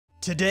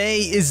Today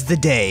is the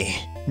day.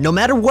 No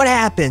matter what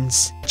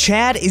happens,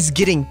 Chad is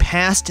getting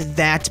past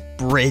that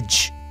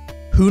bridge.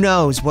 Who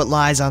knows what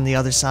lies on the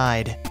other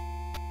side?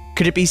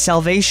 Could it be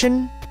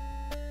salvation?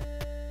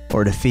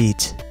 Or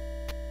defeat?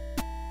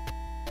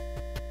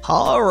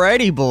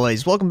 Alrighty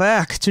boys, welcome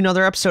back to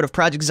another episode of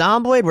Project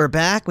Zomboid. We're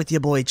back with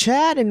your boy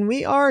Chad, and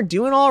we are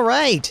doing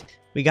alright.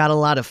 We got a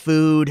lot of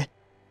food,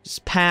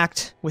 just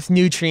packed with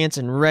nutrients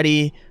and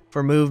ready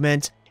for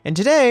movement. And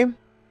today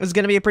is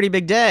gonna be a pretty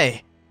big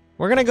day.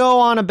 We're gonna go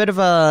on a bit of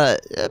a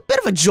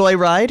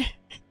joyride,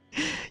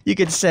 you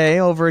could say,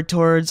 over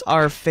towards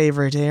our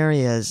favorite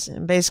areas.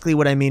 And basically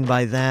what I mean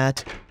by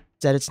that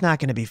is that it's not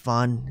gonna be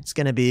fun. It's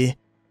gonna be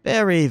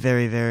very,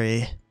 very,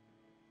 very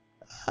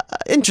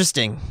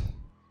interesting,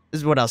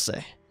 is what I'll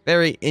say.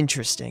 Very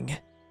interesting.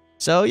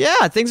 So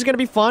yeah, things are gonna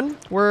be fun.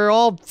 We're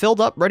all filled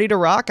up, ready to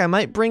rock. I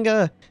might bring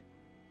a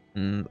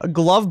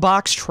glove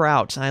box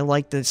trout. I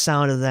like the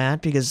sound of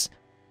that because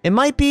it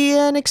might be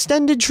an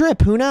extended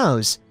trip, who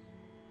knows?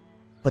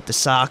 Put the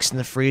socks in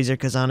the freezer,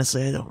 because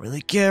honestly, I don't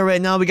really care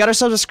right now. We got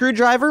ourselves a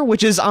screwdriver,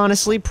 which is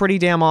honestly pretty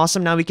damn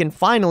awesome. Now we can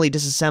finally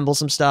disassemble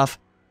some stuff.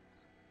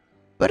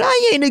 But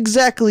I ain't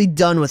exactly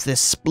done with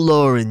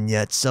exploring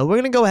yet, so we're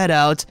gonna go head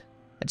out.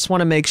 I just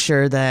want to make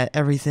sure that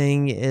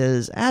everything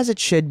is as it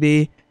should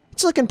be.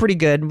 It's looking pretty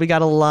good. We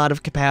got a lot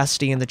of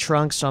capacity in the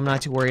trunk, so I'm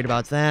not too worried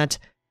about that.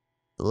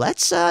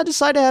 Let's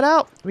decide to head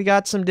out. We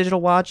got some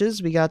digital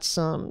watches. We got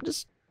some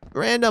just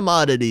random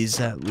oddities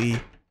that we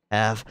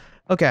have.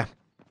 Okay.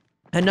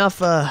 Enough,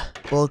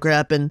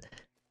 bullcrapping.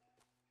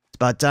 It's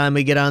about time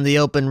we get on the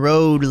open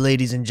road,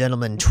 ladies and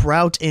gentlemen.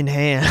 Trout in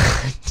hand.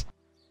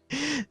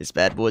 This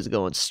bad boy's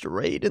going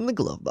straight in the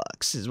glove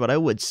box, is what I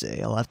would say.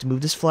 I'll have to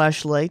move this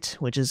flashlight,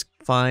 which is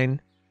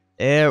fine.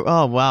 There.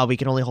 Oh, wow, we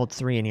can only hold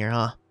 3 in here,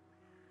 huh?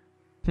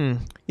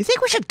 You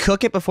think we should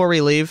cook it before we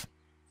leave?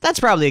 That's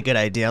probably a good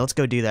idea. Let's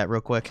go do that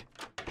real quick.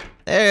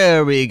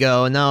 There we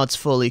go. Now it's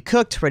fully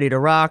cooked, ready to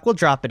rock. We'll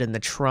drop it in the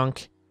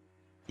trunk.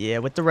 Yeah,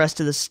 with the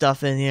rest of the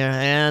stuff in here.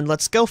 And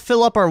let's go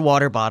fill up our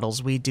water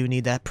bottles. We do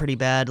need that pretty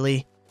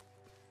badly.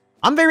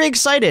 I'm very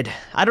excited.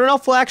 I don't know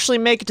if we'll actually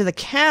make it to the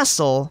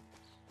castle,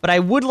 but I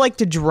would like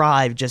to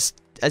drive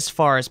just as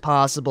far as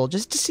possible,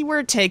 just to see where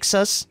it takes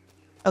us.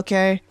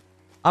 Okay?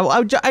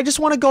 I just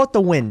want to go with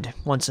the wind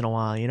once in a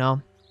while, you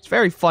know? It's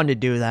very fun to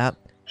do that.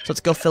 So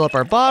let's go fill up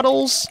our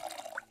bottles.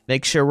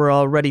 Make sure we're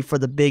all ready for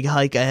the big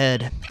hike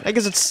ahead. I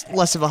guess it's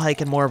less of a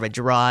hike and more of a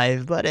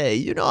drive, but hey,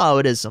 you know how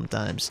it is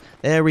sometimes.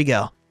 There we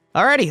go.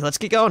 Alrighty, let's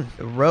get going.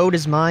 The road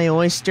is my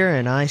oyster,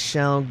 and I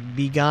shall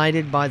be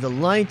guided by the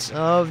light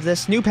of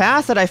this new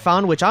path that I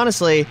found, which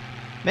honestly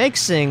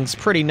makes things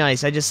pretty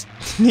nice. I just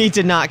need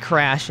to not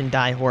crash and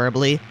die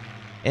horribly.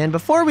 And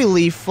before we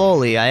leave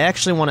fully, I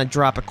actually want to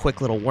drop a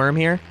quick little worm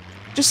here,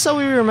 just so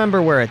we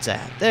remember where it's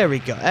at. There we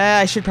go.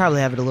 I should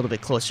probably have it a little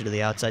bit closer to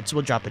the outside, so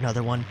we'll drop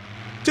another one.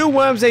 2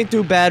 worms ain't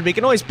too bad. We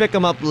can always pick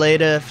them up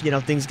later if, you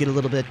know, things get a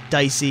little bit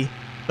dicey.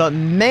 But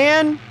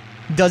man,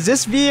 does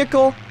this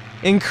vehicle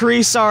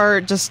increase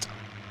our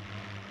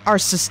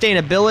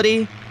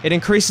sustainability. It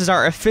increases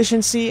our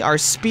efficiency, our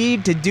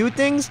speed to do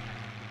things.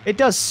 It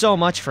does so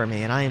much for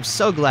me, and I am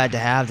so glad to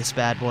have this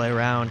bad boy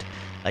around.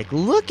 Like,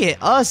 look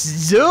at us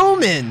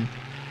zooming!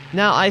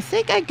 Now, I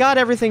think I got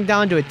everything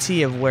down to a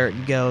T of where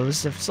it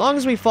goes. As long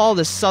as we follow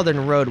this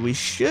southern road, we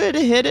should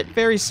hit it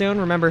very soon.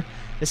 Remember,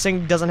 this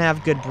thing doesn't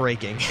have good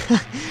braking.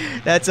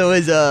 That's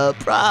always a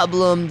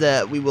problem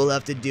that we will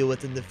have to deal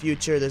with in the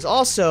future. There's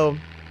also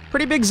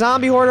pretty big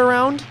zombie horde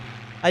around.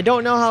 I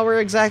don't know how we're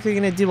exactly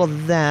going to deal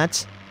with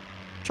that.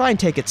 Try and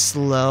take it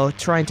slow.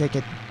 Try and take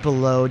it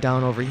below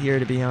down over here,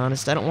 to be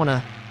honest. I don't want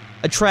to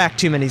attract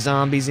too many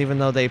zombies, even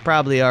though they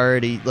probably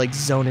already, like,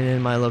 zoning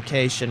in my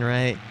location,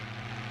 right?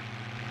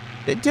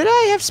 Did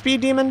I have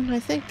Speed Demon? I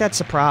think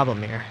that's a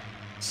problem here.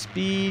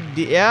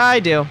 Yeah,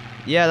 I do.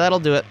 Yeah, that'll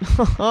do it.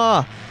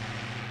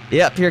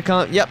 Yep,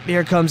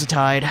 here comes a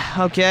tide.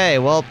 Okay,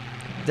 well,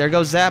 there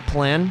goes that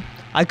plan.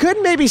 I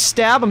could maybe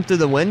stab him through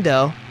the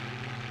window.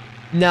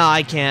 No,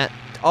 I can't.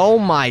 Oh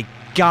my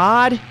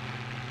god.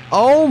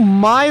 Oh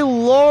my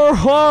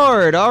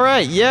lord.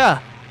 Alright, yeah.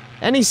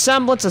 Any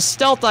semblance of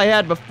stealth I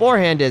had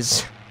beforehand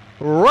is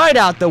right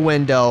out the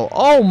window.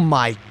 Oh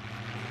my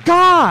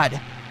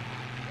god.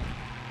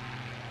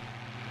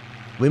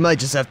 We might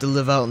just have to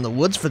live out in the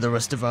woods for the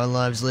rest of our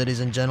lives, ladies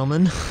and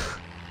gentlemen.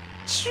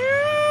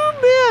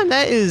 Man,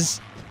 that is...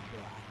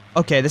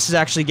 Okay, this is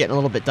actually getting a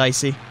little bit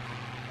dicey.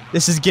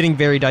 This is getting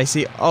very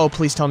dicey. Oh,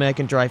 please tell me I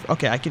can drive.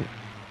 Okay, I can...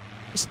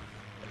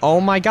 Oh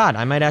my god,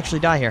 I might actually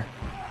die here.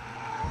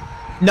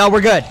 No,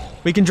 we're good.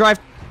 We can drive.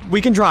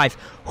 We can drive.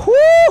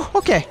 Whoo!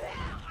 Okay.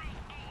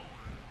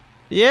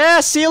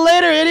 Yeah, see you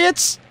later,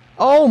 idiots!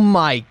 Oh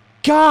my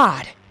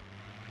god!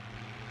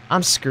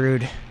 I'm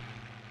screwed.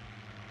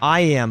 I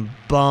am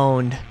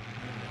boned.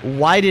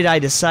 Why did I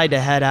decide to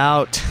head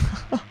out?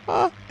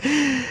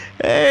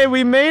 Hey,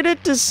 we made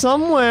it to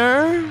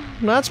somewhere.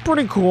 That's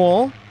pretty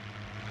cool.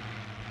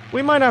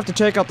 We might have to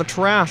take out the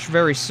trash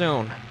very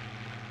soon.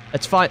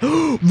 It's fine.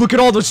 Look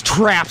at all those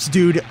traps,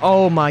 dude.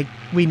 Oh my,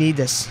 we need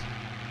this.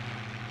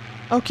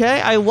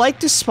 Okay, I like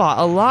this spot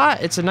a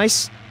lot. It's a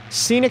nice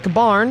scenic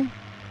barn.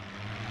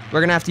 We're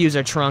gonna have to use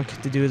our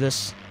trunk to do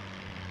this.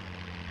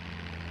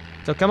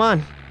 So come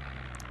on.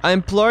 I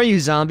implore you,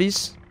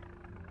 zombies.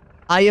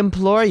 I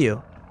implore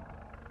you.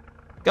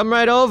 Come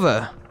right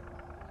over.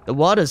 The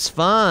water's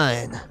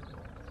fine.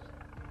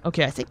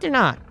 Okay, I think they're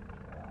not.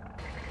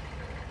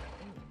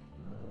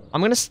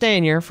 I'm gonna stay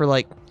in here for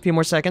like a few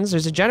more seconds.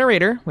 There's a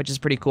generator, which is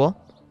pretty cool.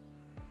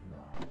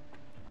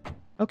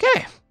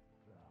 Okay.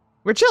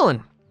 We're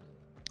chilling.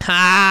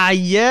 Ah,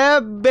 yeah,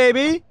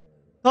 baby.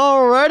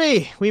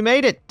 Alrighty, we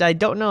made it. I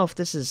don't know if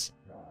this is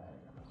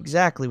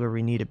exactly where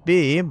we need to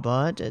be,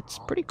 but it's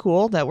pretty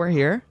cool that we're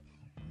here.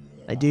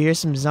 I do hear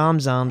some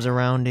zombs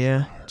around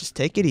here. Just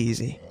take it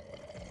easy.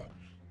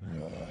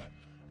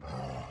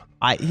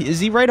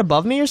 Is he right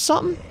above me or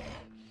something?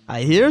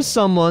 I hear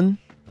someone.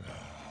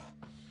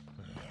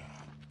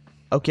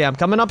 Okay, I'm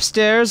coming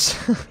upstairs.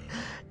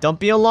 Don't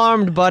be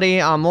alarmed,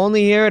 buddy. I'm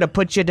only here to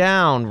put you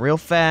down. Real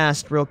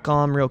fast, real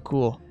calm, real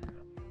cool.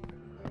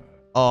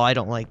 Oh, I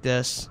don't like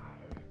this.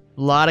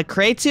 A lot of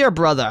crates here,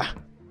 brother.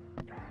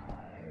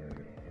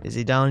 Is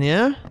he down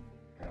here?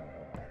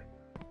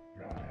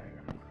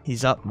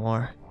 He's up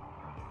more.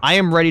 I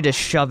am ready to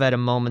shove at a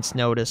moment's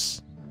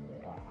notice.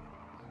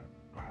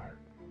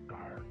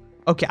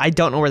 Okay, I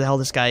don't know where the hell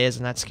this guy is,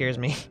 and that scares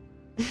me.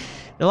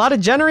 A lot of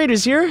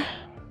generators here.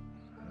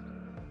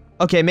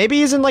 Okay, maybe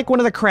he's in like one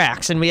of the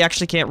cracks, and we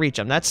actually can't reach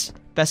him. That's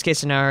best case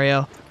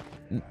scenario.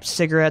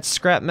 Cigarettes,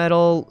 scrap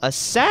metal, a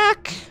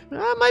sack?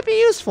 Might be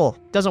useful.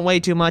 Doesn't weigh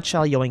too much,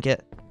 I'll yoink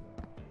it.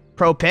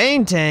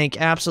 Propane tank,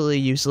 absolutely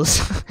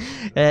useless.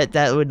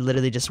 That would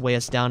literally just weigh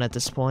us down at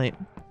this point.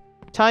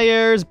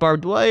 Tires,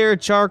 barbed wire,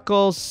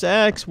 charcoal,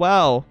 sacks,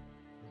 wow.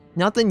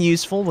 Nothing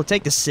useful, we'll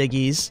take the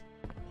ciggies.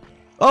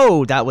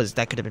 Oh, that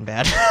could have been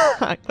bad.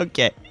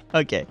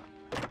 Okay.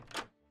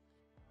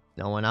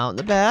 No one out in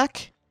the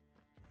back.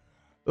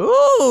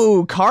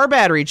 Ooh, car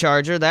battery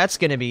charger, that's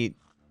gonna be...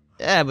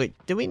 Yeah, but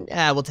do we...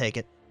 we'll take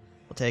it.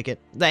 We'll take it.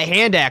 The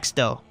hand axe,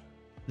 though.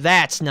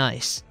 That's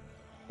nice.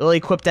 We'll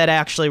equip that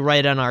actually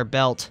right on our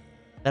belt.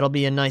 That'll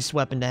be a nice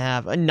weapon to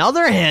have.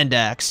 Another hand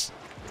axe!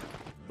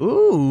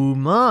 Ooh,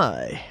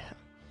 my.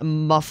 A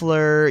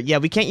muffler. Yeah,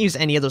 we can't use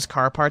any of those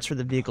car parts for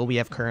the vehicle we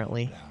have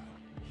currently.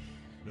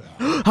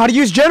 How to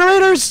use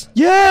generators?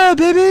 Yeah,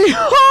 baby!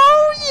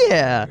 Oh,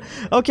 yeah!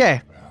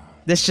 Okay.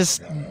 This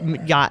just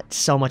got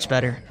so much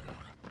better.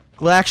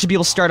 We'll actually be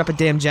able to start up a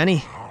damn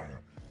Jenny.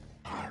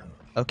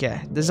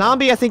 Okay. The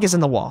zombie, I think, is in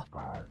the wall.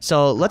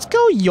 So, let's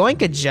go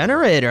yoink a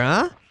generator,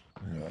 huh?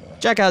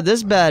 Check out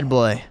this bad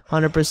boy.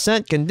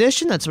 100%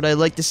 condition, that's what I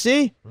like to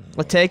see.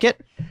 We'll take it.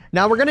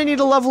 Now, we're gonna need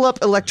to level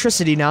up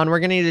electricity now, and we're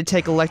gonna need to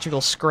take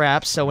electrical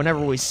scraps, so whenever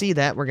we see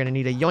that, we're gonna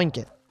need to yoink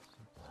it.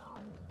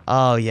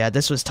 Oh, yeah,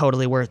 this was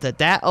totally worth it.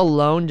 That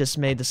alone just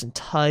made this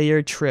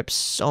entire trip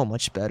so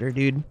much better,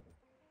 dude.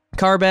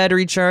 Car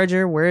battery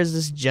charger, where is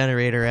this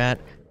generator at?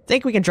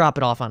 Think we can drop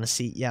it off on a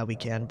seat. Yeah, we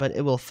can, but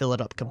it will fill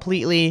it up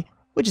completely,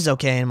 which is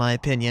okay in my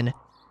opinion.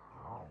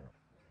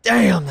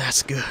 Damn,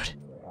 that's good.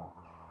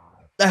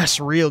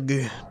 That's real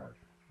good.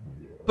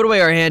 Put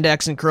away our hand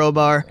axe and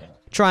crowbar.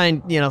 Try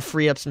and,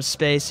 free up some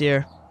space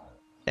here.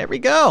 There we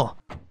go.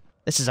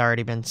 This has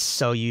already been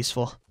so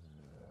useful.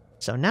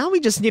 So now we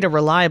just need a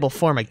reliable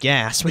form of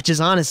gas, which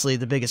is honestly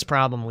the biggest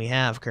problem we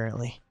have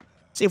currently.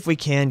 See if we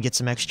can get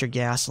some extra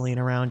gasoline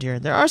around here.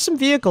 There are some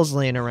vehicles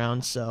laying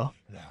around, so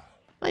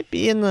might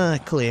be in the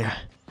clear.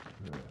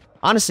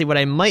 Honestly, what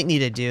I might need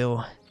to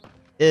do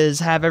is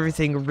have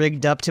everything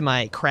rigged up to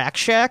my crack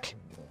shack.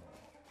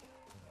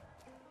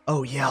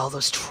 Oh yeah, all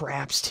those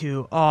traps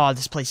too. Oh,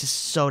 this place is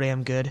so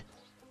damn good.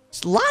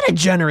 There's a lot of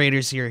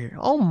generators here.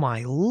 Oh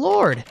my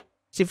lord.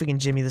 See if we can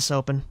jimmy this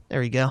open. There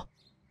we go.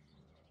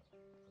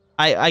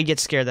 I get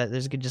scared that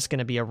there's just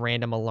gonna be a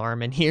random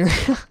alarm in here.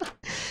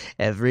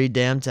 Every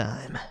damn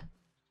time.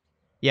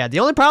 Yeah, the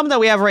only problem that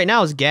we have right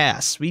now is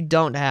gas. We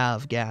don't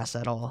have gas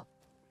at all.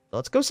 So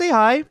let's go say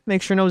hi.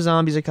 Make sure no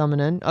zombies are coming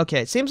in.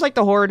 Okay, it seems like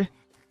the horde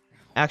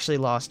actually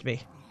lost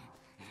me.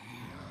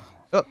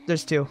 Oh,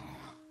 there's two.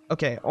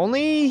 Okay,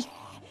 only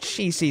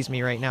she sees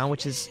me right now,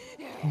 which is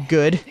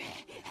good.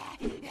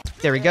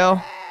 There we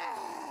go.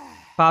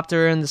 Popped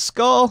her in the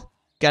skull.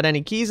 Got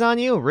any keys on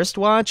you?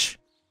 Wristwatch.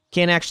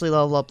 Can't actually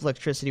level up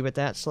electricity with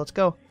that, so let's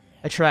go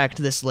attract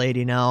this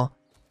lady now.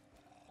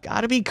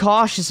 Gotta be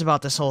cautious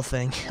about this whole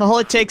thing. All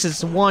it takes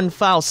is one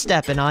foul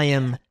step and I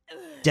am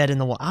dead in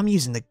the water. I'm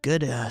using the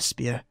good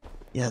spear.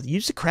 Yeah,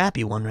 use the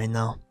crappy one right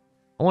now.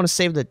 I want to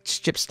save the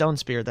chipped stone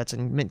spear that's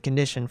in mint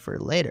condition for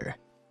later.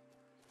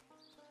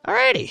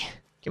 Alrighty.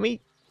 Can we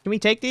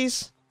take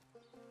these?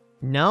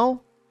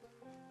 No?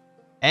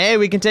 Hey,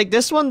 we can take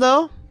this one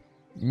though.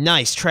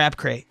 Nice trap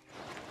crate.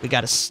 We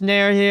got a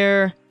snare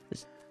here.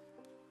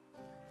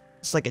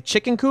 It's like a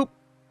chicken coop.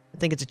 I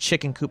think it's a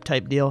chicken coop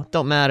type deal.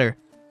 Don't matter.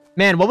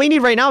 Man, what we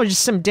need right now is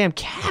just some damn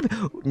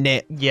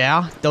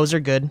yeah, those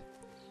are good.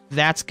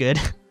 That's good.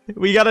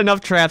 We got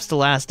enough traps to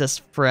last us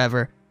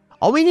forever.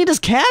 All we need is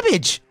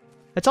cabbage.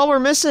 That's all we're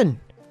missing.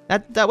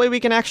 That way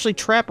we can actually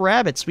trap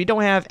rabbits. We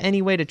don't have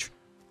any way to...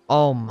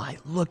 Oh my,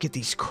 look at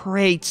these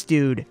crates,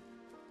 dude.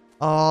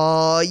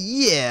 Oh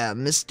yeah,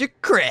 Mr.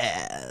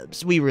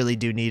 Krabs. We really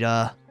do need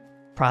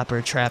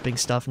proper trapping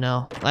stuff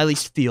now. At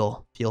least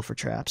feel for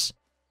traps.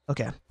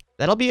 Okay,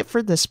 that'll be it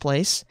for this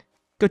place.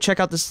 Go check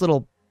out this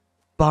little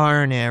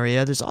barn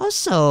area. There's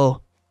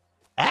also,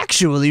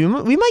 actually,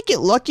 we might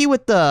get lucky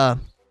with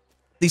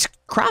these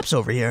crops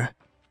over here.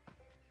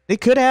 They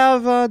could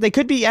have, they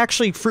could be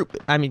actually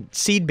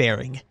seed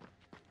bearing,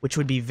 which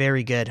would be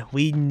very good.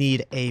 We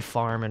need a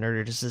farm in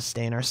order to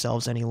sustain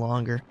ourselves any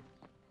longer.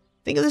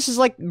 Think of this as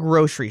like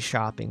grocery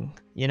shopping,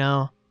 you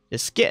know?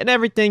 Just getting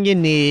everything you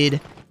need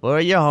for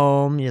your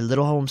home, your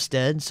little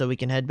homestead, so we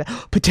can head back.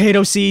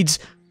 Potato seeds!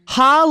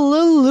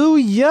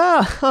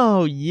 Hallelujah!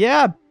 Oh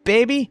yeah,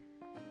 baby!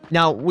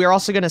 Now, we're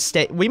also gonna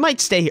we might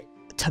stay here.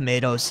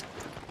 Tomatoes.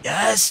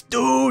 Yes,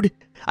 dude!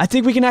 I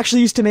think we can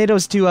actually use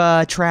tomatoes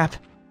to, trap.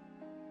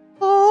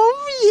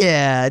 Oh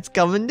yeah, it's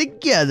coming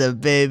together,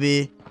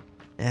 baby.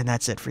 And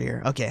that's it for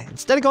here. Okay,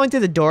 instead of going through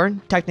the door,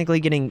 technically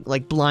getting,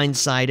 like,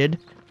 blindsided,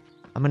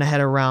 I'm gonna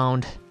head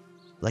around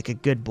like a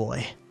good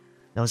boy.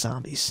 No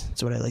zombies.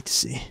 That's what I like to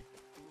see.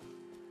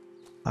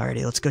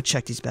 Alrighty, let's go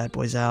check these bad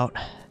boys out.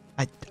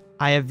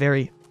 I have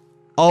very...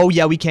 Oh,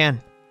 yeah, we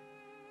can.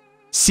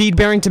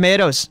 Seed-bearing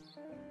tomatoes.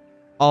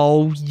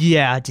 Oh,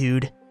 yeah,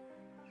 dude.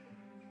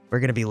 We're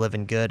gonna be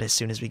living good as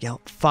soon as we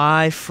get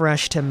 5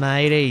 fresh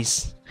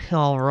tomatoes.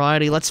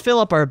 Alrighty, let's fill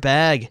up our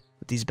bag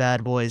with these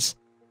bad boys.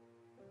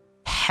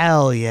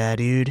 Hell yeah,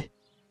 dude.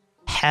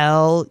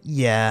 Hell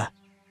yeah.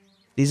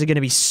 These are gonna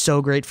be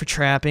so great for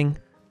trapping.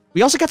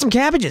 We also got some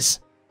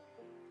cabbages.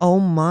 Oh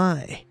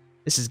my.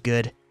 This is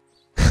good.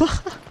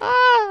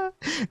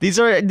 These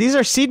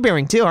are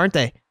seed-bearing too, aren't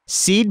they?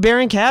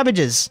 Seed-bearing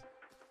cabbages.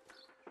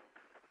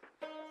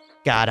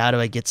 God, how do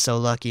I get so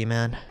lucky,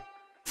 man?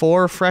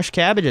 4 fresh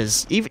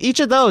cabbages. Each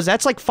of those,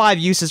 that's like 5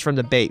 uses from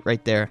the bait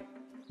right there.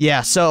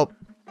 Yeah, so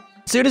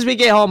as soon as we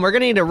get home, we're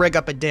gonna need to rig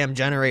up a damn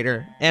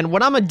generator. And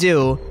what I'm gonna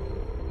do...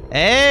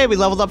 Hey, we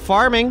leveled up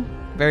farming.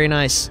 Very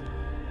nice.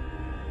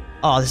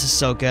 Oh, this is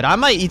so good. I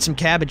might eat some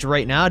cabbage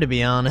right now, to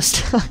be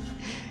honest.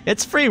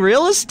 It's free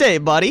real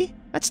estate, buddy.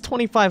 That's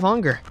 25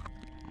 hunger.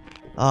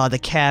 Oh, the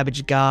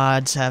cabbage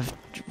gods have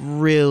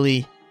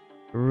really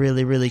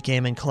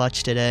came in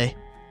clutch today.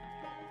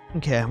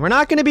 Okay, we're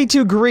not going to be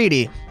too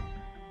greedy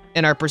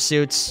in our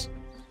pursuits.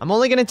 I'm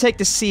only going to take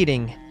the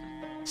seeding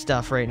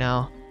stuff right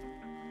now.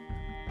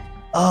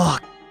 Oh,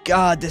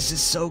 God, this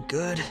is so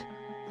good.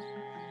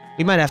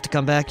 We might have to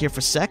come back here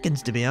for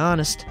seconds, to be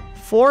honest.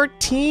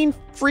 14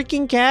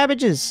 freaking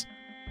cabbages.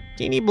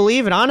 Can you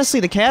believe it? Honestly,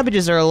 the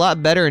cabbages are a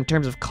lot better in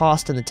terms of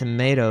cost than the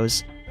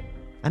tomatoes.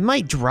 I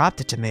might drop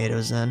the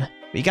tomatoes then.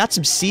 We got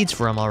some seeds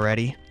for them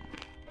already.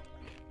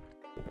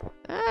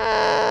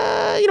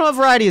 You know,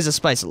 variety is a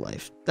spice of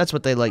life. That's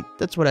what they like.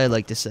 That's what I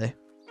like to say.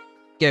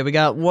 Okay, we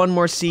got one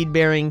more seed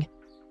bearing.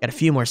 Got a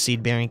few more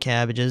seed bearing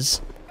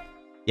cabbages.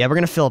 Yeah, we're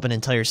gonna fill up an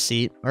entire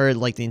seat, or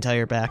like the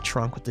entire back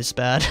trunk with this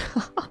bad.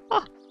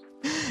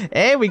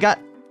 Hey, we got...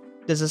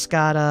 Does this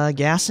got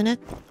gas in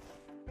it?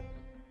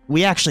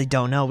 We actually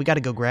don't know. We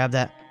gotta go grab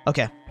that.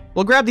 Okay.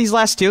 We'll grab these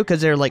last 2 because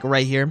they're like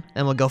right here,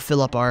 and we'll go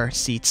fill up our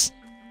seats.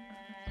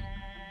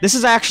 This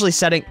is actually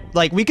setting...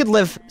 Like, we could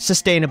live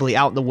sustainably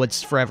out in the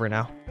woods forever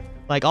now.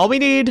 Like, all we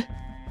need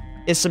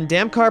is some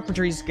damn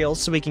carpentry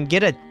skills so we can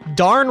get a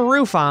darn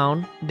roof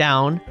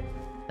down,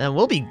 and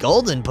we'll be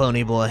golden,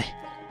 pony boy.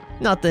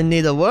 Nothing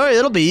need to worry.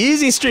 It'll be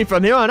easy street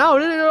from here on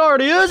out. It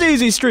already is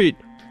easy street.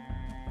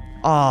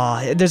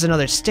 Oh, there's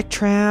another stick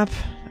trap.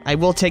 I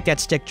will take that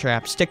stick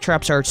trap. Stick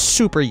traps are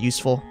super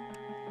useful.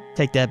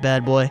 Take that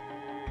bad boy.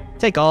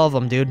 Take all of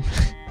them, dude.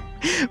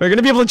 We're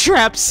gonna be able to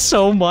trap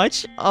so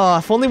much. Oh,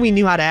 if only we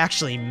knew how to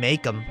actually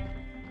make them.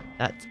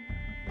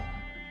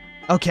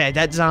 Okay,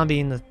 that zombie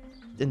in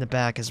the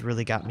back has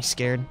really got me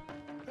scared.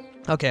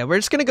 Okay, we're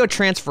just gonna go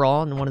transfer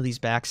all in one of these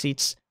back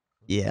seats.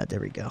 Yeah, there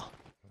we go.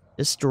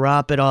 Just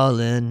drop it all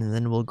in, and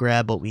then we'll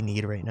grab what we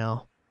need right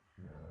now.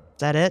 Is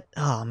that it?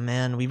 Oh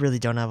man, we really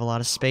don't have a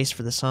lot of space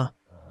for this, huh?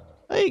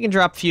 Oh, you can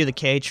drop a few of the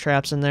cage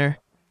traps in there.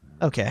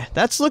 Okay,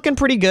 that's looking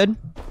pretty good.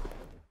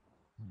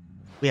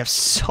 We have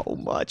so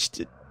much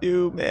to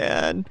do,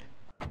 man.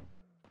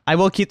 I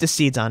will keep the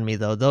seeds on me,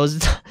 though. Those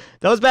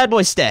bad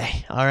boys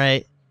stay. All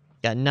right.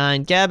 Got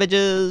 9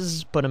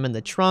 cabbages. Put them in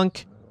the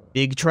trunk.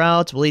 Big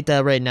trout. We'll eat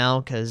that right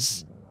now,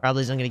 because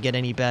probably isn't going to get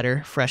any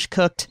better. Fresh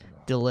cooked.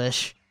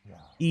 Delish.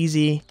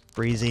 Easy.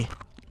 Breezy.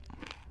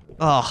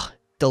 Oh,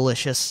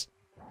 delicious.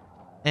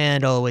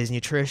 And always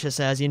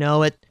nutritious, as you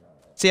know it.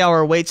 See how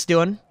our weight's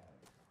doing?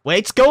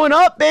 Weight's going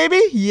up,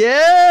 baby!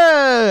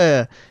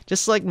 Yeah!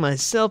 Just like my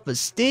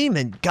self-esteem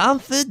and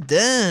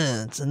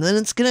confidence. And then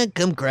it's gonna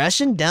come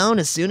crashing down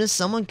as soon as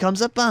someone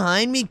comes up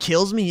behind me,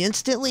 kills me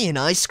instantly, and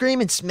I scream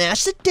and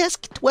smash the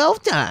desk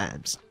 12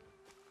 times.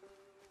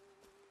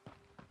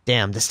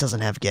 Damn, this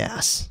doesn't have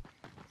gas.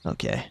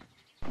 Okay.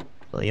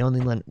 Well, you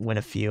only win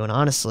a few, and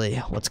honestly,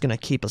 what's gonna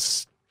keep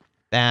us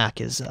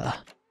back is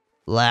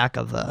lack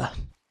of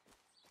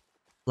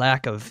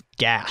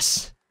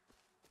gas.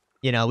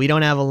 You know, we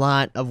don't have a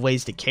lot of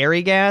ways to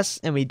carry gas,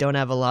 and we don't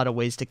have a lot of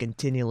ways to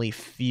continually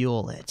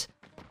fuel it.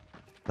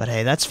 But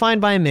hey, that's fine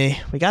by me.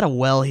 We got a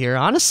well here.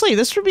 Honestly,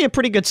 this would be a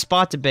pretty good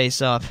spot to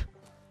base up.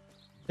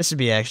 This would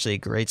be actually a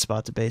great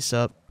spot to base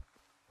up.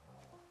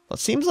 Well, it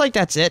seems like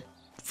that's it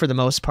for the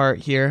most part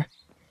here.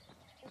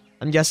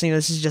 I'm guessing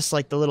this is just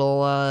like the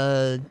little,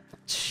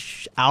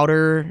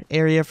 outer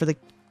area for the...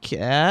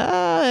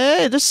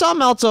 hey, there's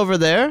something else over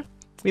there.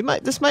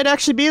 This might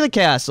actually be the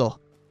castle.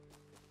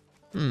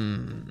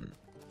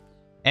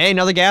 Hey,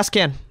 another gas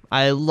can.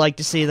 I like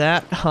to see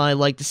that. I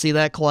like to see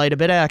that quite a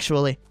bit,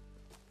 actually.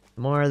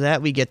 The more of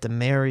that we get, the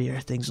merrier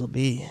things will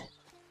be.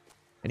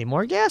 Any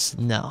more gas?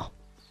 No.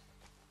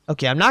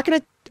 Okay, I'm not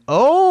gonna...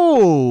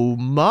 Oh,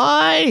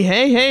 my!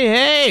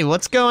 Hey!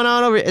 What's going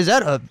on over here? Is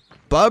that a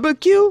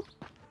barbecue?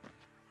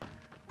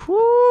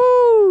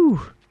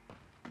 Whoo!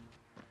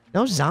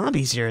 No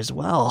zombies here as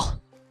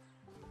well.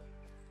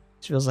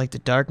 This feels like the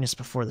darkness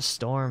before the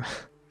storm.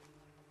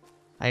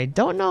 I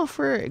don't know if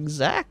we're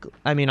exactly...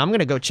 I mean, I'm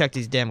gonna go check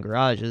these damn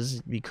garages.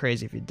 It'd be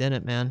crazy if you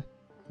didn't, man.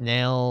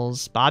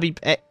 Nails, bobby...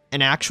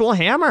 an actual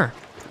hammer!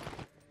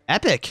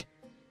 Epic!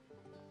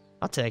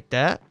 I'll take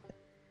that.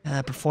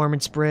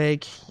 Performance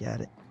break.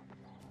 Yeah.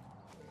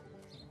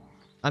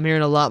 I'm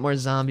hearing a lot more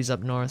zombies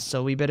up north,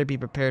 so we better be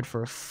prepared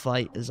for a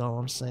fight, is all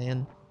I'm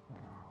saying.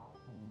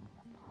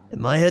 It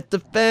might hit the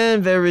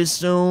fan very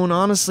soon.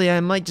 Honestly, I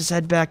might just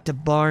head back to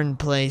Barn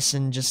Place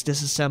and just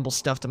disassemble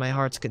stuff to my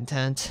heart's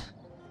content.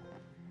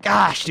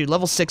 Gosh, dude,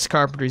 level 6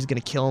 carpentry is gonna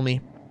kill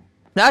me.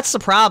 That's the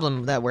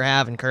problem that we're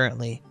having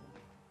currently.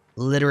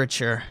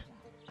 Literature.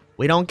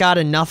 We don't got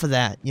enough of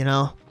that, you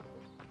know?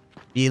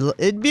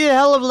 It'd be a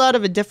hell of a lot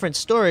of a different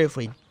story if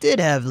we did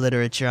have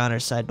literature on our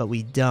side, but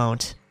we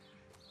don't.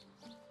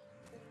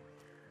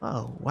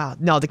 Oh, wow.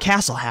 No, the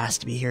castle has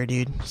to be here,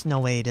 dude. There's no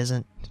way it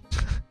isn't.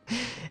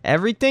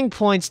 Everything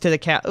points to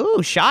the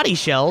Ooh, shoddy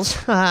shells.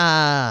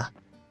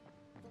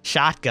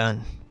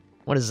 Shotgun.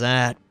 What is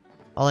that?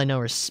 All I know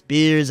are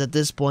spears at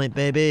this point,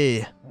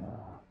 baby.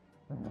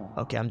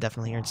 Okay, I'm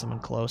definitely hearing someone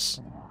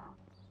close.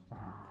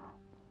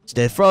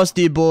 Stay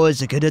frosty,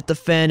 boys. It could hit the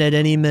fan at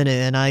any minute,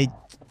 and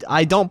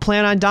I don't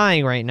plan on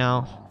dying right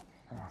now.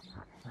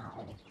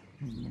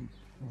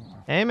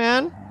 Hey,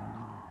 man.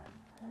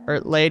 Or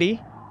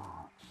lady.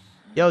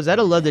 Yo, is that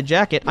a leather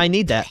jacket? I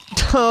need that.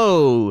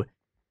 Oh!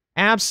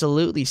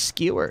 Absolutely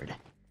skewered.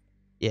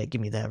 Yeah, give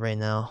me that right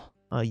now.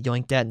 I'll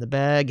yoink that in the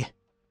bag.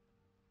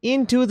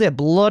 Into the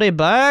bloody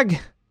bag.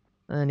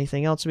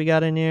 Anything else we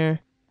got in here?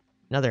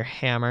 Another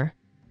hammer.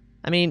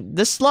 I mean,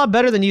 this is a lot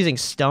better than using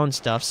stone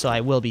stuff, so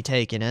I will be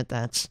taking it.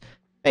 That's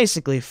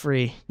basically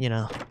free, you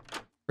know,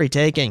 free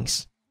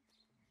takings.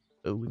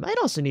 Ooh, we might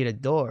also need a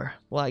door.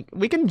 Like,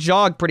 we can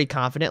jog pretty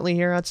confidently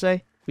here, I'd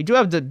say. We do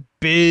have the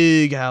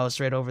big house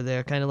right over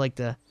there, kind of like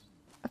the...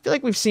 I feel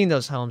like we've seen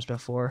those homes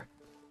before.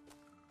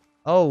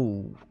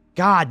 Oh,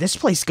 God, this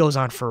place goes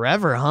on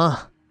forever, huh?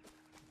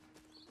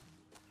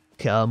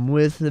 Come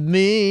with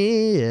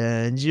me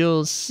and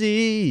you'll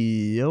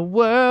see a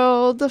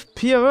world of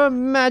pure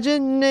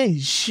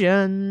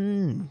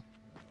imagination.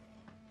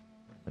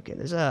 Okay,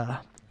 there's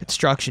a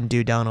construction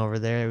dude down over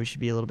there we should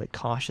be a little bit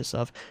cautious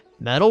of.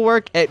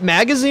 Metalwork,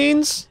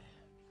 magazines?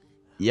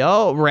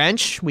 Yo,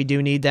 wrench, we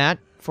do need that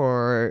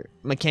for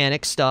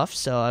mechanic stuff,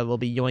 so I will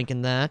be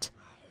yoinking that.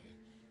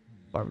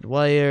 Barbed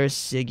wire,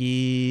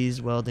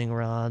 ciggies, welding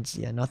rods,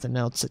 yeah, nothing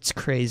else that's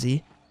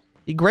crazy.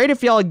 Be great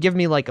if y'all give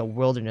me like a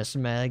wilderness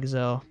mag,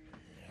 though.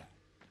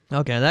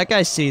 Okay, that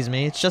guy sees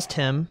me. It's just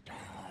him.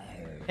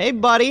 Hey,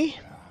 buddy.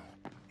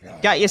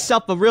 Got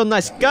yourself a real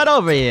nice gut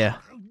over here.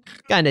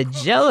 Kinda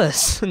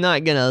jealous,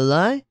 not gonna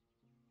lie.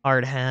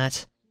 Hard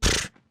hat.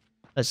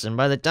 Listen,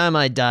 by the time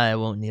I die, I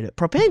won't need it.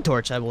 Propane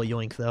torch I will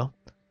yoink, though.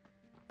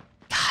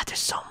 God, there's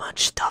so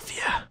much stuff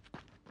here.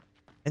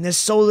 And there's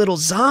so little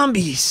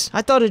zombies.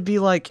 I thought it'd be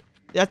like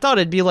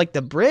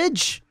the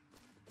bridge.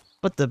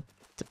 But the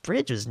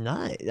bridge was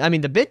nice. I mean,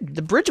 the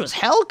bridge was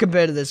hell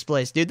compared to this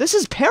place, dude. This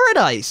is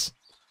paradise.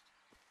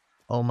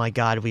 Oh my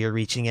God, we are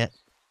reaching it.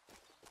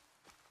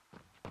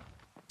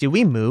 Do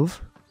we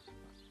move?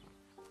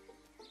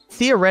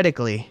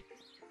 Theoretically,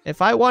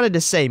 if I wanted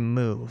to say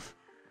move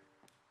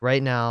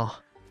right now.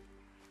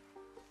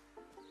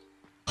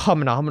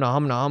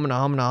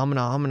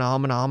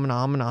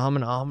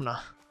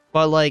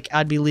 But like,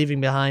 I'd be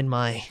leaving behind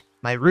my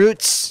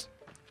roots.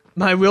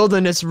 My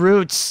wilderness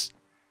roots.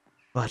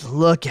 But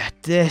look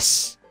at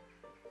this.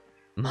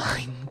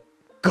 My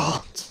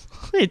God.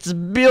 It's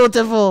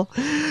beautiful.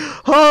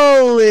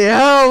 Holy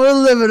hell, we're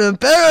living in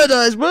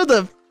paradise. We're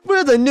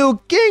the new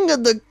king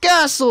of the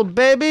castle,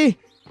 baby.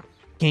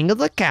 King of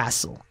the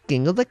castle.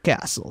 King of the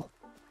castle.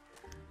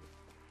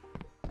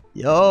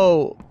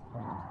 Yo.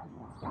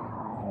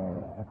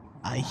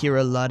 I hear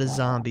a lot of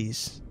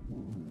zombies.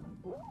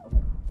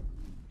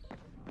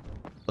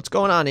 What's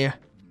going on here?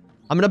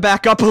 I'm gonna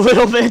back up a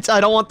little bit.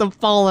 I don't want them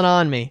falling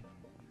on me.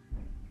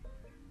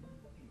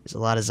 There's a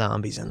lot of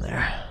zombies in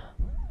there.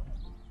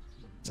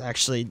 There's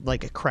actually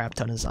like a crap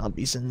ton of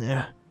zombies in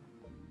there.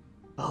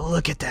 Oh,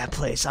 look at that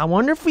place. I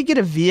wonder if we get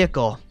a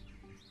vehicle.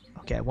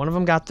 Okay, one of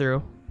them got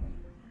through.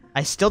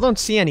 I still don't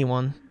see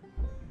anyone.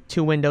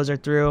 2 windows are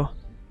through.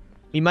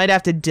 We might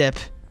have to dip.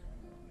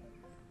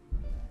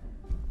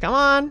 Come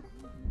on.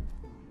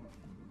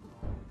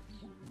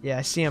 Yeah,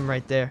 I see him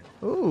right there.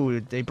 Ooh,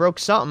 they broke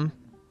something.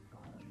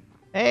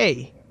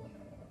 Hey.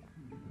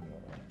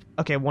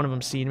 Okay, one of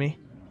them seen me.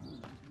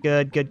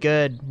 Good, good,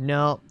 good.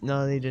 No,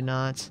 no, they did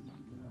not.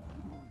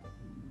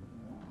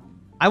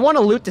 I want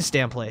to loot this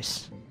damn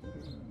place.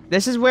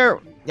 This is where...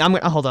 I'm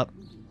gonna... hold up.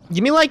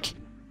 Give me like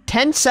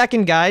 10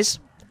 second, guys.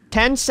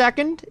 10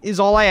 second is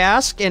all I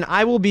ask, and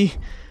I will be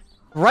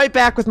right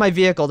back with my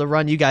vehicle to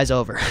run you guys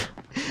over.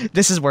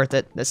 This is worth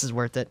it. This is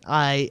worth it.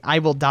 I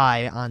will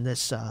die on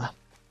this,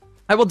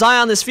 I will die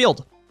on this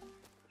field.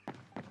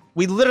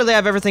 We literally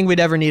have everything we'd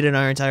ever need in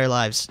our entire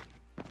lives.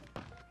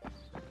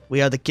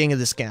 We are the king of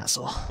this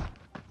castle.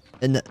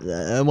 And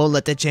I won't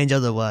let that change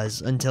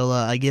otherwise until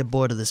I get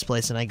bored of this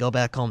place and I go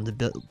back home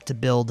to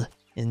build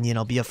and, you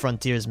know, be a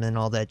frontiersman and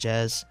all that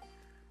jazz.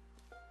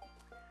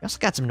 We also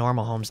got some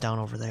normal homes down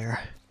over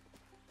there.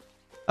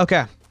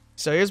 Okay,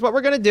 so here's what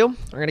we're gonna do.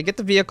 We're gonna get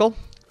the vehicle,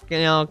 you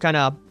know, kind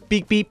of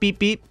beep, beep, beep,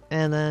 beep,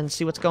 and then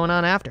see what's going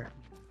on after.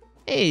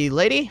 Hey,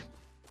 lady.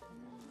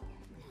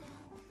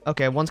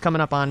 Okay, one's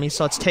coming up on me,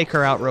 so let's take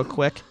her out real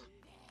quick.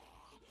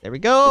 There we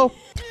go.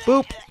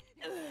 Boop.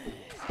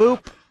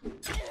 Boop.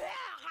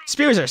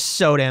 Spears are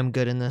so damn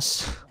good in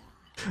this.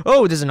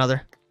 Oh, there's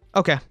another.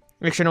 Okay,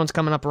 make sure no one's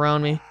coming up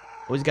around me.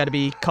 Always got to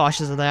be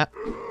cautious of that.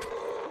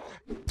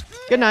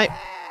 Good night.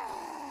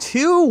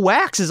 2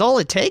 whacks is all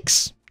it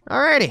takes?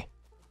 Alrighty.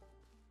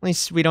 At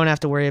least we don't have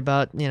to worry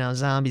about, you know,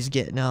 zombies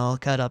getting all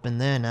cut up in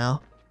there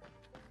now.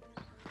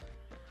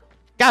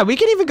 God, we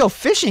can even go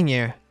fishing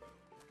here.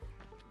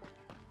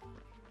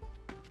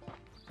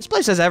 This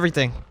place has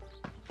everything.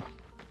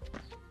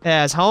 It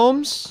has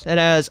homes. It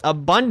has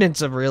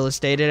abundance of real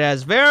estate. It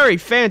has very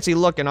fancy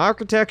looking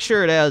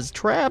architecture. It has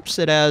traps.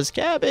 It has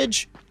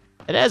cabbage.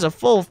 It has a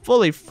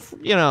fully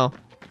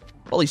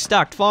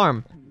stocked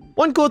farm.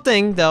 One cool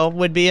thing, though,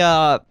 would be,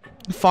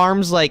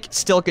 farms, like,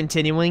 still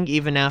continuing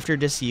even after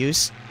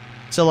disuse.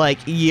 So, like,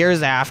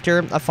 years after,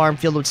 a farm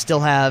field would still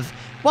have,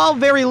 well,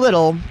 very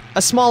little,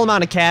 a small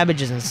amount of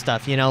cabbages and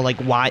stuff, you know, like,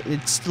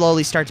 it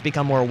slowly starts to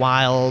become more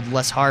wild,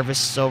 less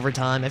harvests over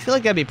time. I feel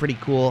like that'd be pretty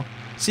cool.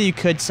 So you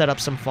could set up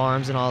some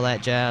farms and all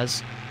that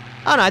jazz.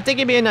 I don't know, I think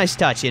it'd be a nice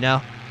touch, you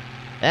know?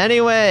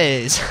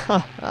 Anyways,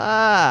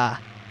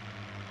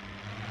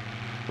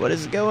 what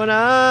is going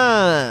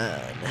on?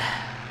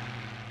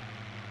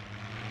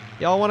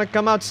 Y'all want to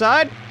come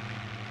outside?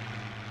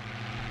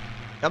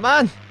 Come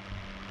on.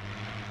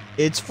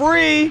 It's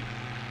free.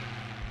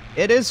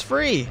 It is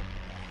free.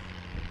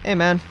 Hey,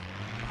 man.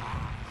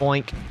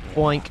 Boink,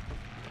 boink.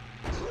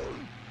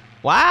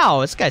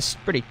 Wow, this guy's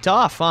pretty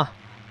tough, huh?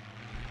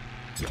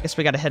 Guess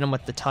we gotta hit him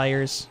with the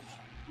tires.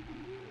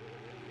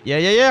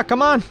 Yeah,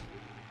 come on.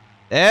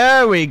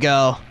 There we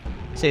go.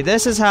 See,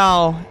 this is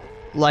how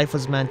life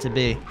was meant to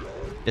be.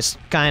 Just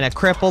kind of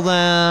cripple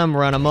them,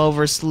 run them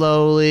over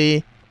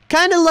slowly.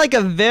 Kind of like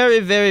a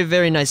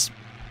very nice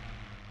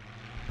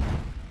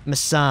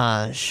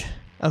massage.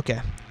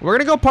 Okay, we're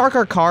gonna go park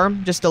our car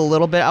just a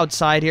little bit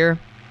outside here.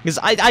 Because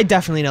I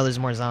definitely know there's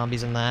more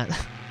zombies than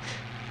that.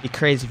 Be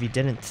crazy if you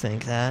didn't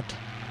think that.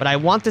 But I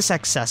want this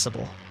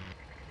accessible.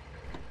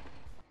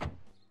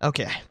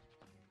 Okay.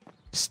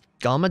 Just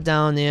calm it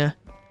down there.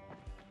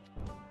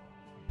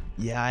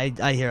 Yeah,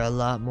 I hear a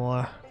lot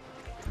more.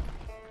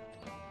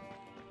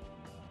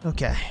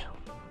 Okay.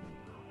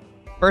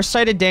 First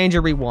sight of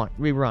danger, we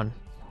run.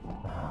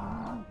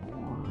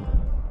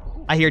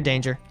 I hear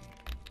danger.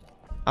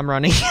 I'm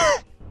running.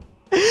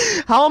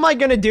 How am I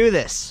gonna do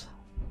this?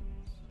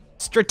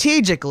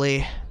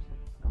 Strategically,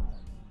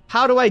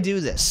 how do I do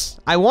this?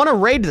 I want to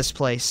raid this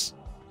place.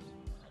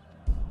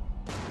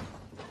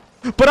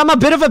 But I'm a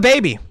bit of a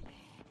baby.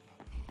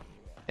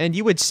 And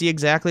you would see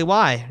exactly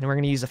why. And we're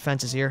going to use the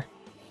fences here.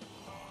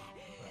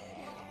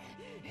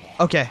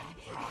 Okay.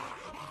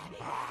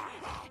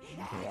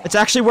 It's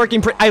actually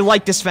working I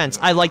like this fence.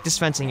 I like this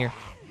fencing here.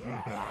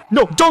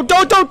 No, don't.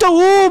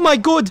 Oh my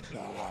god.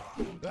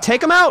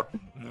 Take him out.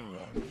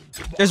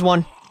 There's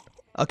one.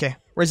 Okay,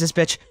 where's this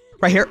bitch?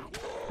 Right here.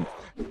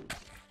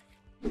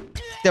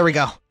 There we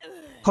go.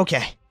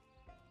 Okay.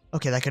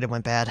 Okay, that could have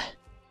went bad.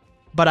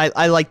 But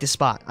I like this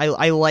spot.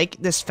 I like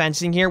this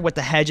fencing here with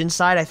the hedge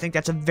inside. I think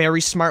that's a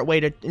very smart way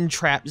to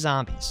entrap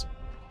zombies.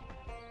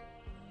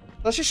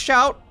 Let's just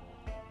shout.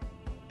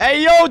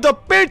 Hey, yo, the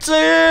pizza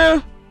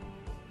here!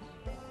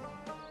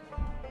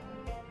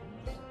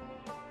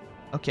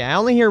 Okay, I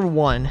only hear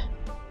one.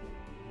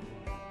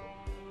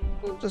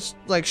 We'll just,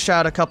 like,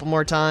 shout a couple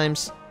more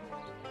times.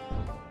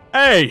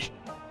 Hey!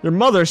 Your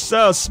mother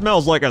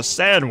smells like a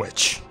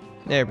sandwich.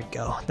 There we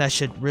go. That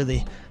should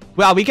really...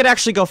 Wow, we could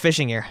actually go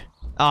fishing here.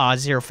 Ah,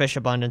 0 fish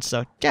abundance,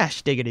 so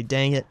gosh diggity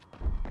dang it.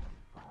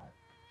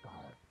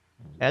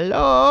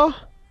 Hello?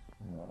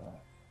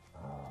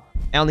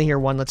 I only hear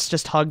one. Let's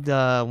just hug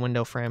the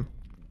window frame.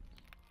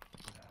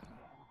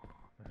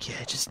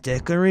 Okay, just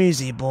take her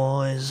easy,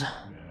 boys.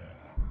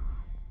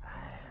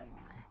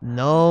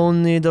 No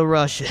need to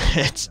rush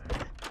it.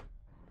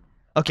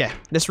 Okay,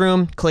 this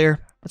room, clear.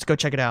 Let's go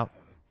check it out.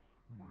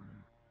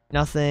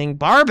 Nothing.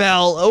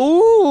 Barbell!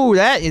 Ooh,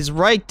 that is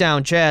right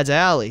down Chad's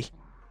alley.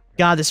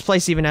 God, this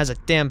place even has a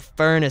damn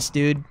furnace,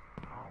 dude.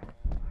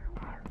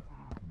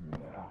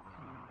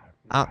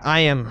 I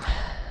am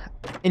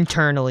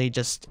internally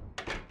just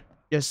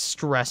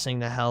stressing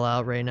the hell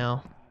out right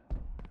now.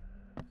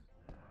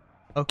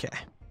 Okay.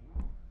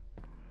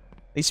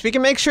 At least we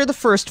can make sure the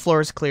first floor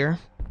is clear.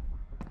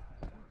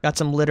 Got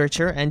some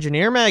literature.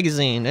 Engineer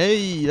magazine.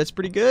 Hey, that's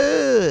pretty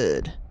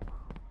good.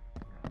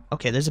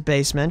 Okay, there's a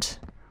basement.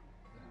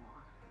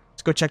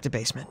 Let's go check the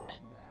basement.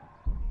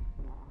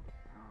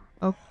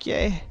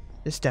 Okay.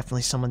 There's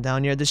definitely someone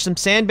down here. There's some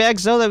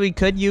sandbags, though, that we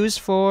could use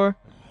for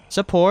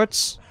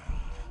supports.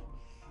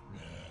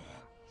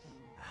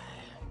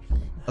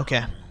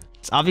 Okay.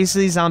 It's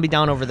obviously a zombie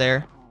down over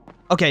there.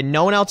 Okay,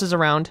 no one else is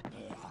around.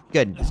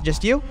 Good. It's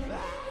just you?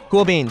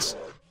 Cool beans.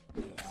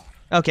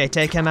 Okay,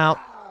 take him out.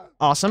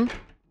 Awesome.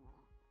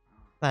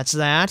 That's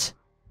that.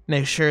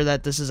 Make sure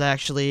that this is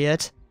actually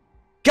it.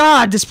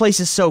 God, this place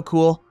is so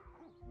cool.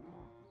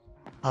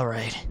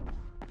 Alright.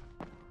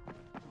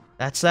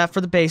 That's that for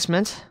the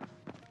basement.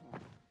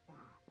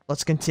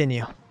 Let's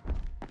continue.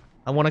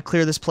 I want to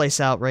clear this place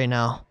out right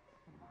now.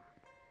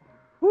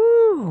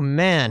 Woo,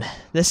 man.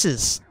 This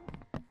is...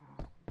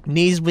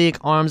 Knees weak,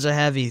 arms are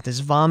heavy. There's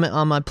vomit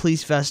on my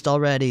police vest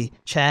already.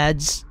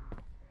 Chad's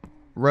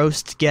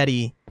roast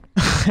Getty.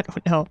 I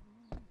don't know.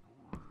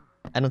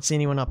 I don't see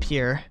anyone up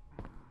here.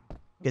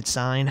 Good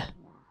sign.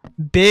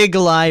 Big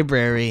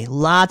library.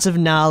 Lots of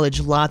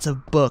knowledge, lots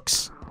of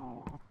books.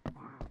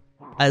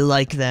 I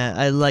like that.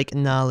 I like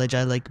knowledge.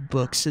 I like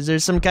books. Is there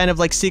some kind of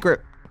like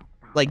secret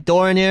like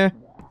door in here?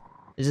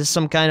 Is this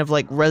some kind of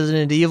like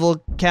Resident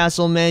Evil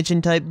castle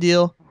mansion type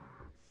deal?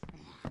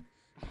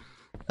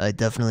 I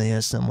definitely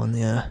hear someone,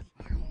 yeah.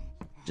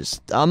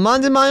 Just, I'm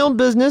minding my own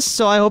business,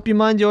 so I hope you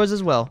mind yours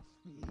as well.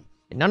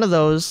 None of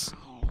those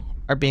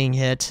are being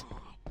hit.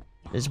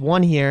 There's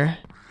one here.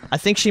 I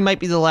think she might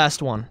be the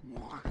last one.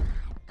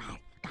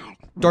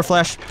 Door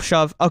flash,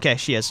 shove. Okay,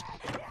 she is.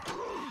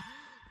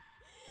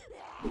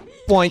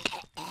 Boink.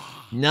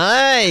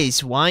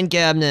 Nice! Wine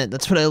cabinet.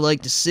 That's what I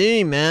like to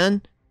see,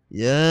 man.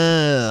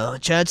 Yeah,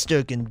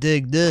 Chadster can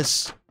dig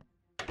this.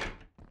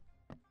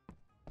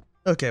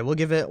 Okay, we'll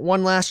give it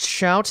one last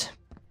shout.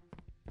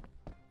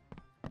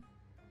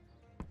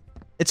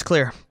 It's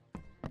clear.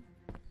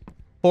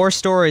 4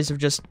 stories of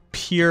just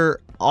pure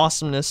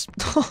awesomeness.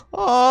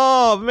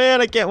 Oh,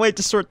 man, I can't wait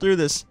to sort through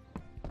this.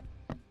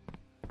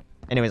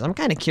 Anyways, I'm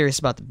kind of curious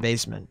about the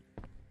basement.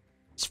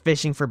 It's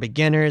fishing for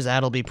beginners,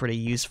 that'll be pretty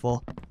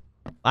useful.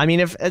 I mean,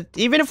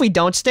 even if we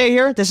don't stay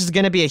here, this is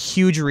going to be a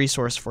huge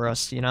resource for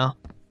us, you know?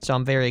 So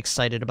I'm very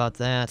excited about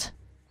that.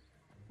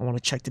 I want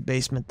to check the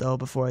basement, though,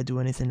 before I do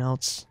anything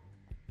else.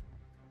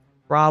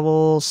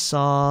 Trowel,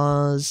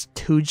 saws,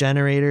 2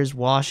 generators,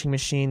 washing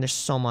machine. There's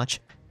so much.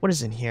 What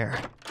is in here?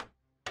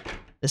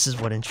 This is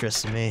what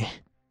interests me.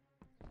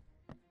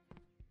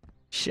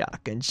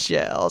 Shotgun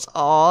shells.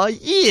 Oh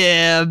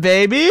yeah,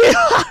 baby!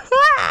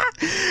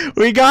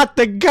 We got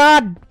the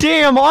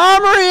goddamn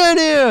armory in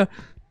here!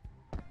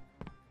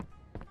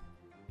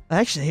 I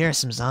actually hear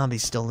some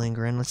zombies still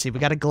lingering. Let's see. We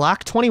got a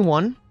Glock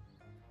 21.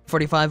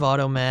 45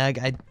 auto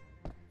mag.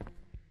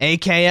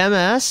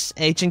 AKMS.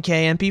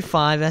 H&K MP5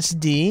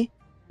 SD.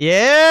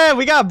 Yeah,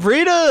 we got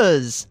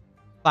Britas!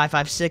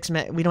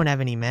 5.56 we don't have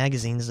any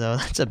magazines though.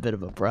 That's a bit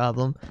of a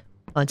problem.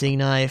 Hunting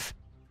knife.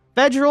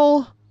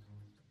 Federal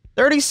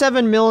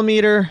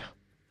 37mm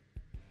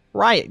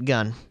riot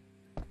gun.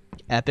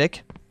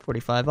 Epic.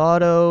 45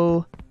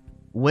 auto.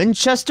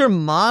 Winchester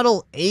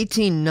model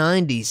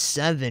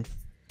 1897.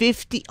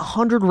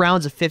 100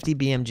 rounds of 50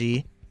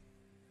 BMG.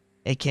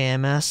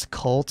 AKMS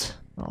Colt.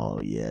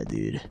 Oh yeah,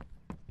 dude.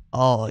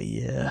 Oh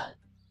yeah.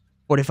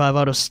 45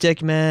 auto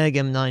stick mag,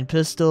 M9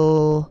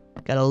 pistol.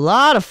 Got a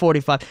lot of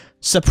 45.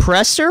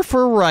 Suppressor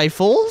for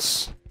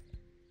rifles.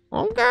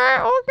 Okay.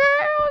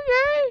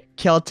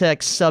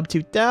 Kel-Tec sub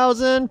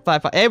 2000.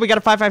 Hey, we got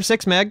a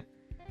 5.56 mag.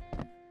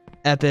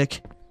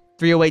 Epic.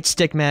 308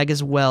 stick mag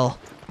as well.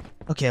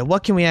 Okay,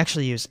 what can we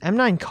actually use?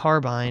 M9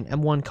 carbine,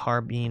 M1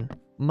 carbine.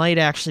 Might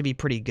actually be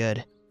pretty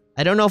good.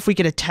 I don't know if we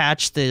could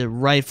attach the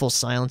rifle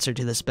silencer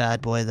to this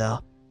bad boy, though.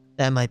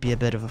 That might be a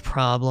bit of a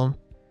problem.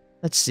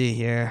 Let's see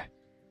here.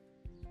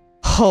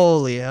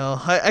 Holy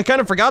hell. I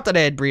kind of forgot that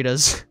I had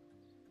Britas.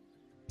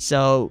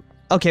 So,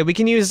 okay, we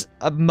can use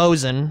a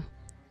Mosin.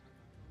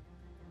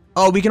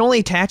 Oh, we can only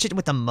attach it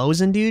with the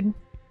Mosin, dude?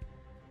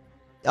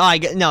 Oh,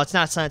 no, it's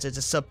not silencer, it's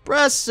a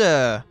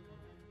suppressor.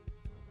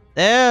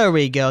 There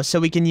we go. So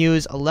we can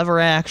use a lever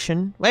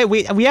action. Wait,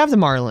 we have the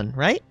Marlin,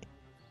 right?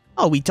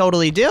 Oh, we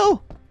totally do.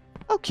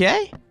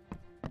 Okay.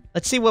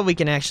 Let's see what we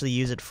can actually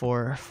use it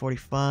for.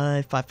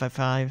 45,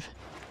 5.55.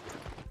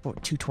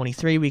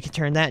 223, we can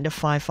turn that into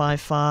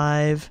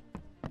 5.55.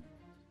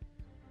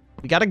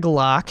 We got a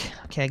Glock.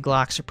 Okay,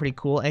 Glocks are pretty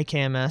cool.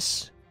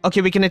 AKMS.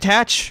 Okay, we can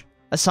attach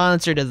a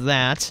silencer to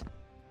that.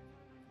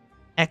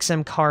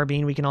 XM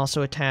carbine. We can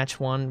also attach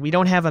one. We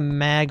don't have a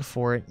mag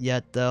for it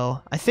yet,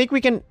 though. I think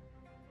we can...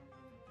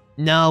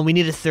 No, we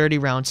need a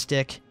 30-round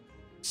stick.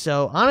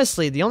 So,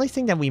 honestly, the only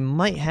thing that we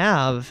might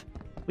have...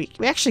 We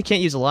actually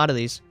can't use a lot of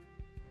these.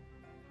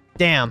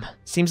 Damn.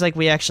 Seems like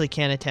we actually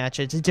can't attach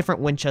it. It's a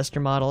different Winchester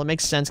model. It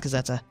makes sense because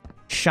that's a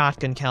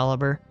shotgun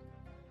caliber.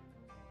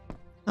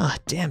 Oh,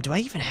 damn. Do I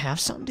even have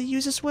something to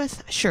use this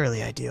with?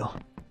 Surely I do.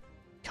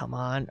 Come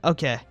on.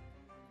 Okay.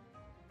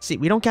 See,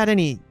 we don't got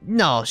any...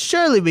 No,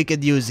 surely we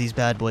could use these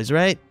bad boys,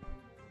 right?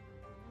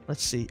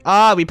 Let's see.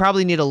 Ah, we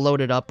probably need to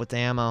load it up with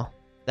ammo.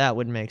 That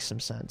would make some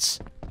sense.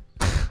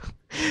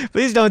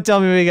 Please don't tell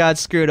me we got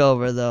screwed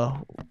over,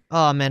 though.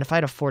 Oh, man, if I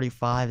had a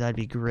 45, that'd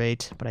be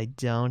great, but I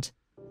don't.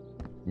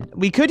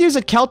 We could use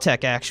a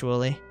Keltec,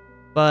 actually,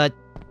 but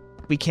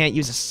we can't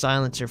use a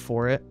silencer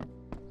for it.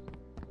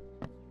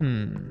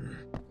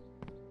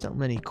 So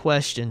many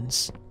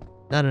questions.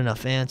 Not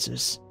enough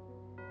answers.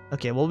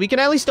 Okay, well, we can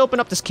at least open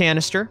up this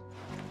canister.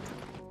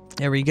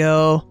 There we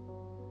go.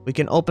 We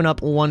can open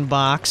up one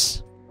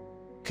box.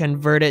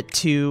 Convert it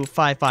to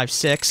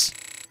 5.56.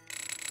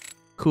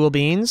 Cool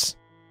beans.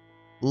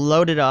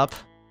 Load it up.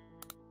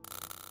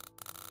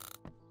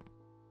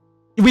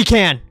 We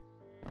can!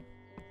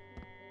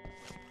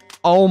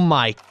 Oh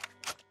my...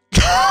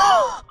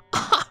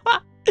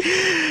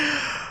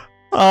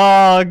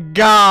 Oh,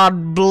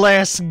 God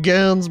bless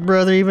guns,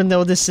 brother, even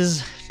though this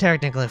is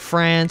technically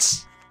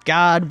France.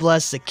 God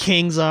bless the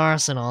King's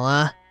arsenal,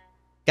 huh?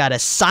 Got a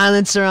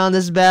silencer on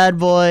this bad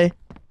boy.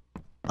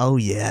 Oh,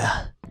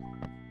 yeah.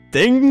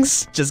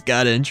 Things just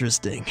got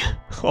interesting.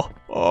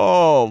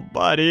 Oh,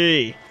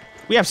 buddy.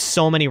 We have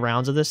so many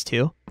rounds of this,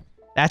 too.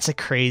 That's a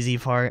crazy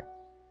part.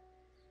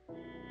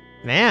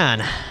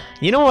 Man,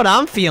 you know what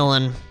I'm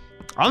feeling?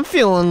 I'm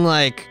feeling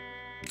like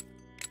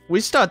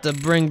we start to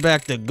bring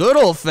back the good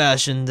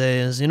old-fashioned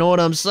days. You know what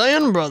I'm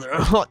saying, brother?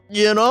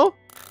 You know?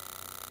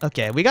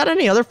 Okay, we got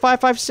any other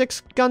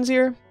 5.56 guns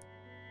here?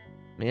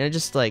 I mean, I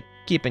just, like,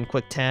 keeping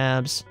quick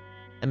tabs.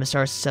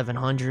 MSR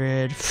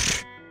 700.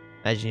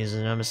 Imagine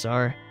using an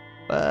MSR.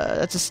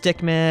 That's a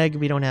stick mag.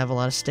 We don't have a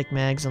lot of stick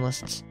mags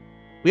unless it's...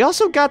 We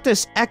also got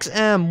this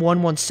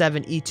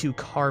XM117E2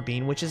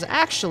 carbine, which is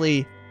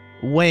actually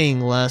weighing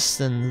less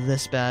than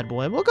this bad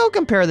boy. We'll go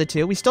compare the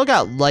two. We still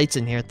got lights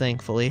in here,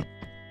 thankfully.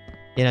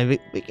 You know,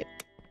 we can,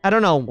 I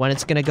don't know when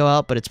it's going to go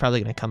out, but it's probably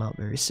going to come out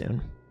very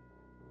soon.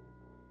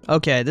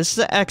 Okay, this is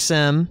the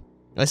XM.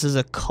 This is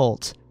a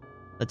Colt.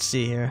 Let's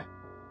see here.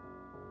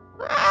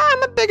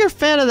 I'm a bigger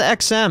fan of the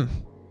XM.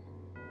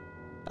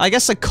 I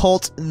guess a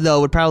Colt, though,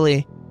 would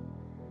probably...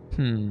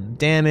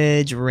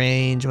 damage,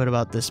 range. What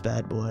about this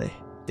bad boy?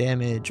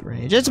 Damage,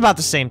 range. It's about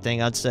the same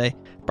thing, I'd say.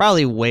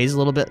 Probably weighs a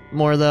little bit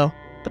more, though.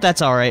 But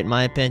that's alright, in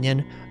my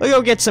opinion. We'll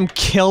go get some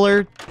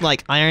killer,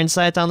 like, iron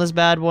sights on this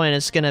bad boy, and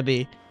it's gonna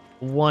be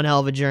one hell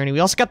of a journey. We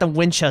also got the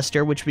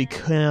Winchester, which we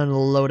can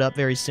load up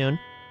very soon.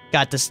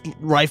 Got this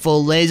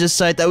rifle laser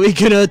sight that we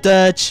can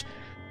attach.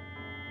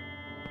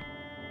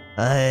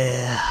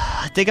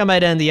 I think I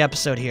might end the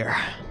episode here.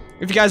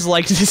 If you guys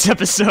liked this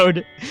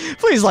episode,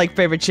 please like,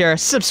 favorite, share,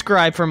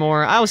 subscribe for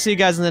more. I will see you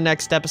guys in the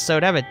next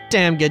episode. Have a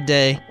damn good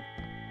day.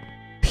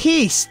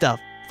 Peace the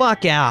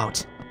fuck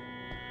out.